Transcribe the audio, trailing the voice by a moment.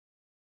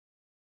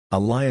A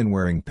lion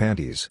wearing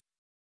panties.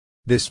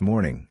 This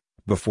morning,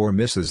 before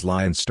Mrs.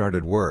 Lion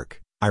started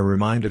work, I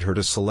reminded her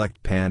to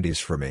select panties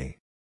for me.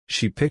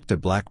 She picked a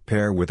black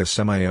pair with a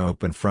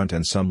semi-open front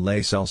and some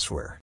lace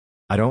elsewhere.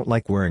 I don't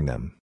like wearing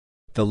them.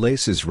 The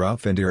lace is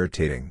rough and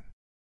irritating.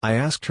 I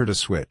asked her to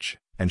switch,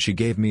 and she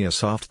gave me a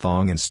soft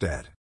thong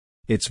instead.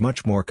 It's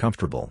much more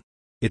comfortable.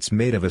 It's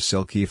made of a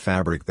silky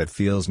fabric that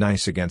feels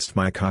nice against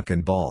my cock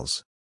and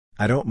balls.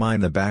 I don't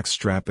mind the back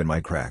strap in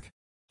my crack.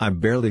 I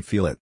barely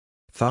feel it.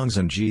 Thongs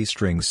and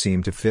G-strings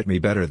seem to fit me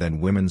better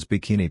than women's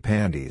bikini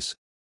panties.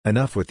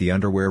 Enough with the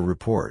underwear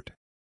report.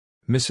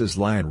 Mrs.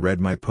 Lion read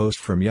my post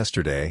from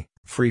yesterday,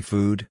 free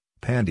food,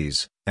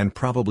 panties, and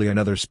probably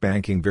another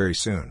spanking very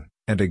soon,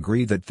 and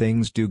agreed that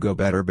things do go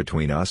better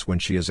between us when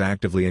she is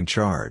actively in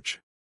charge.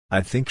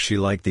 I think she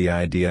liked the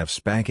idea of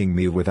spanking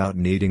me without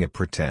needing a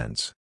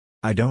pretense.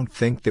 I don't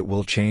think that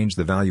will change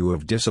the value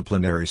of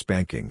disciplinary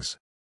spankings.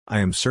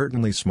 I am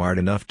certainly smart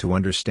enough to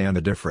understand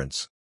the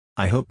difference.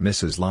 I hope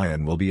Mrs.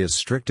 Lion will be as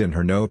strict in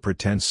her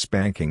no-pretense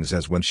spankings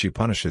as when she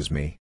punishes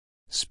me.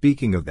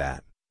 Speaking of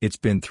that, it's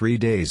been 3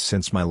 days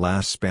since my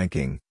last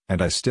spanking,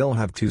 and I still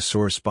have 2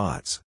 sore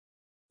spots.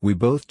 We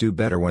both do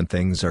better when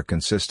things are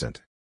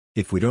consistent.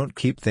 If we don't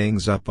keep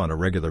things up on a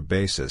regular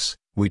basis,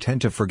 we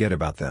tend to forget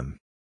about them.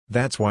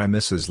 That's why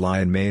Mrs.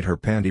 Lion made her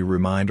panty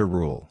reminder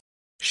rule.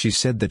 She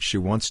said that she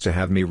wants to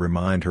have me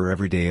remind her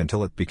every day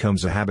until it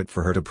becomes a habit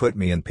for her to put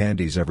me in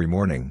panties every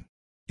morning.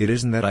 It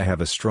isn't that I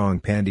have a strong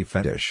panty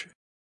fetish.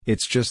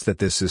 It's just that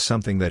this is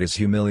something that is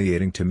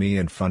humiliating to me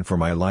and fun for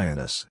my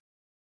lioness.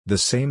 The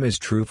same is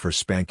true for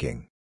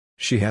spanking.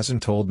 She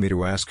hasn't told me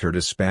to ask her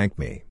to spank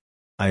me.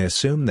 I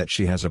assume that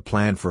she has a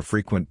plan for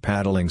frequent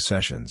paddling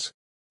sessions.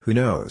 Who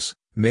knows,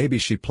 maybe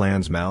she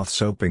plans mouth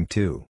soaping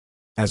too.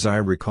 As I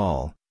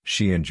recall,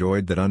 she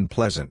enjoyed that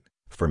unpleasant,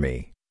 for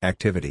me,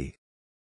 activity.